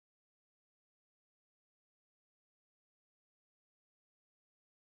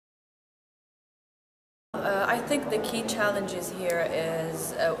I think the key challenges here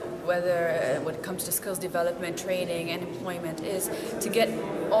is whether when it comes to skills development, training and employment is to get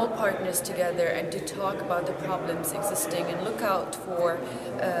all partners together and to talk about the problems existing and look out for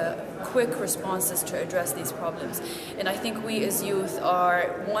quick responses to address these problems. And I think we as youth are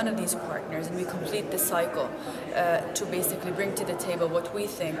one of these partners, and we complete the cycle to basically bring to the table what we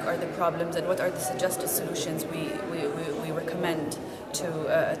think are the problems and what are the suggested solutions we recommend to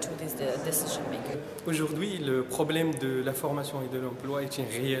these decision makers. Aujourd'hui, le problème de la formation et de l'emploi est une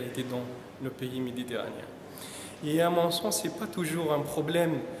réalité dans nos pays méditerranéens. Et à mon sens, ce n'est pas toujours un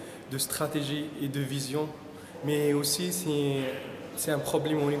problème de stratégie et de vision, mais aussi c'est un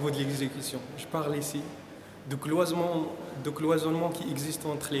problème au niveau de l'exécution. Je parle ici de cloisonnement qui existe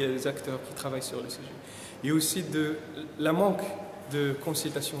entre les acteurs qui travaillent sur le sujet. Et aussi de la manque de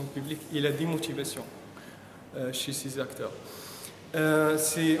consultation publique et la démotivation chez ces acteurs.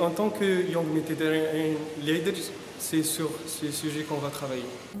 C'est en tant que Young Mediterranean Leaders, c'est sur ces sujets qu'on va travailler.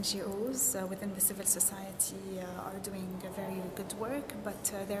 NGOs within the civil society are doing very good work,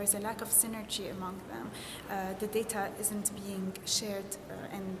 but there is a lack of synergy among them. The data isn't being shared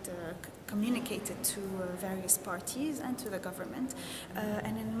and communicated to various parties and to the government.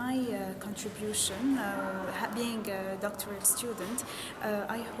 And in my contribution, being a doctoral student,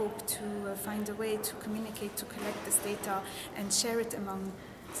 I hope to find a way to communicate, to collect this data and share it among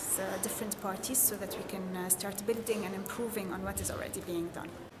different parties so that we can start building and improving on what is already being done.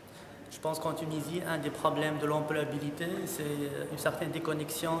 Je pense qu'en Tunisie, un des problèmes de l'employabilité, c'est une certaine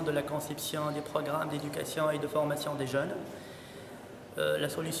déconnexion de la conception des programmes d'éducation et de formation des jeunes. La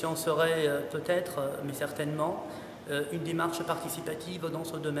solution serait peut-être, mais certainement, une démarche participative dans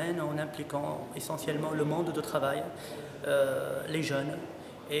ce domaine en impliquant essentiellement le monde de travail, les jeunes,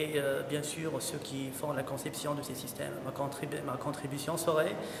 et bien sûr ceux qui font la conception de ces systèmes. Ma contribution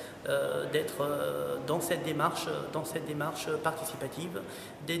serait d'être dans cette démarche participative,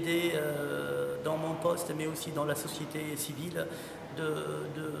 d'aider dans mon poste mais aussi dans la société civile,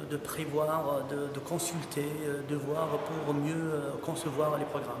 de prévoir, de consulter, de voir pour mieux concevoir les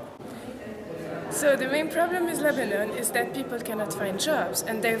programmes. So the main problem with Lebanon is that people cannot find jobs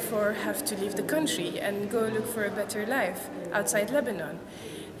and therefore have to leave the country and go look for a better life outside Lebanon.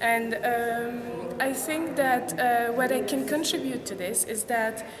 And I think that what I can contribute to this is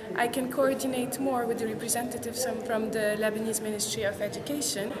that I can coordinate more with the representatives from the Lebanese Ministry of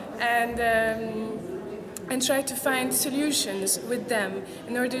Education and try to find solutions with them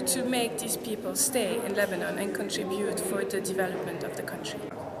in order to make these people stay in Lebanon and contribute for the development of the country.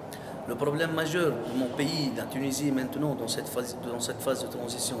 Le problème majeur de mon pays, la Tunisie maintenant, dans cette phase de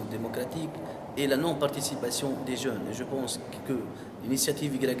transition démocratique, est la non-participation des jeunes. Et je pense que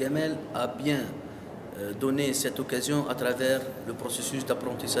l'initiative Y a bien donné cette occasion à travers le processus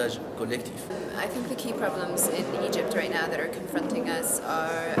d'apprentissage collectif. I think the key problems in Egypt right now that are confronting us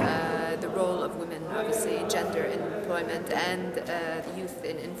are the role of women, obviously gender in employment, and the youth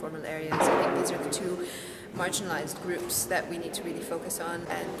in informal areas. I think these are the two marginalized groups that we need to really focus on,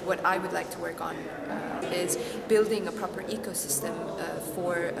 and what I would like to work on is building a proper ecosystem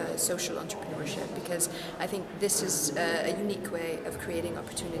for social entrepreneurship, because I think this is a unique way of creating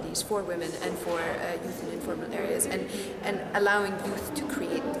opportunities for women and for youth in informal areas, and allowing youth to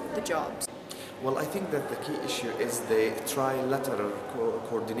create the jobs. Well, I think that the key issue is the trilateral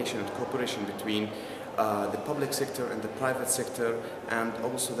coordination and cooperation between the public sector and the private sector, and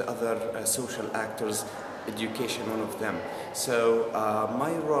also the other social actors, education one of them. So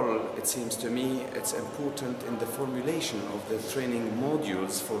my role, it seems to me, it's important in the formulation of the training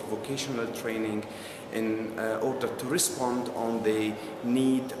modules for vocational training in order to respond on the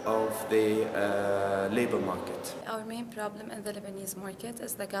need of the labor market. Our main problem in the Lebanese market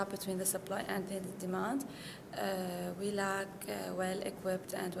is the gap between the supply and the demand. We lack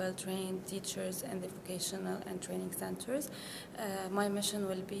well-equipped and well-trained teachers in the vocational and training centers. My mission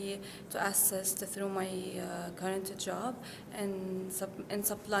will be to assist through my current job in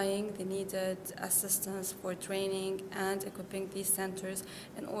supplying the needed assistance for training and equipping these centers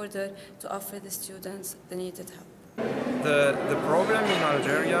in order to offer the students the needed help. The problem in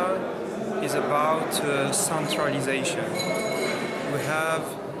Algeria is about centralization. We have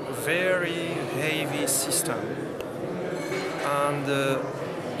a very heavy system, and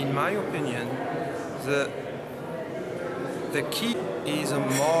in my opinion, the key is a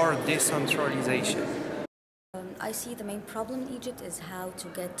more decentralization. I see the main problem in Egypt is how to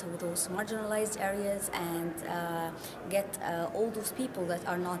get to those marginalized areas and get all those people that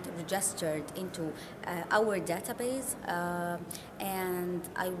are not registered into our database, and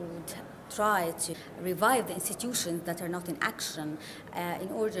I would try to revive the institutions that are not in action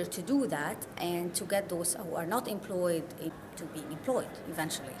in order to do that and to get those who are not employed to be employed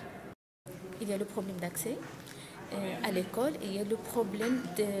eventually. Il y a le problème d'accès à l'école et il y a le problème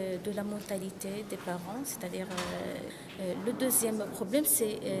de la mentalité des parents, c'est-à-dire le deuxième problème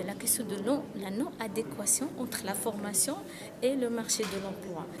c'est la question de la non-adéquation entre la formation et le marché de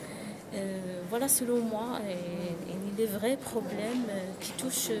l'emploi. Voilà selon moi les vrais problèmes qui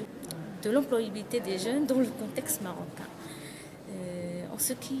touchent de l'employabilité des jeunes dans le contexte marocain. En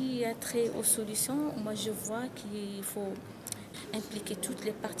ce qui a trait aux solutions, moi je vois qu'il faut impliquer toutes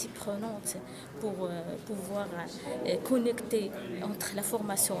les parties prenantes pour pouvoir connecter entre la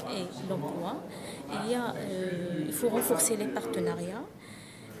formation et l'emploi. Il faut renforcer les partenariats.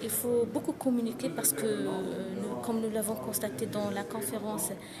 Il faut beaucoup communiquer parce que, comme nous l'avons constaté dans la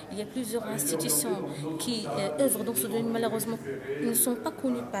conférence, il y a plusieurs institutions qui œuvrent dans ce domaine. Malheureusement, ils ne sont pas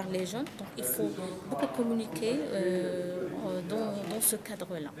connus par les jeunes. Donc il faut beaucoup communiquer dans ce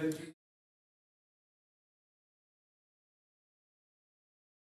cadre-là.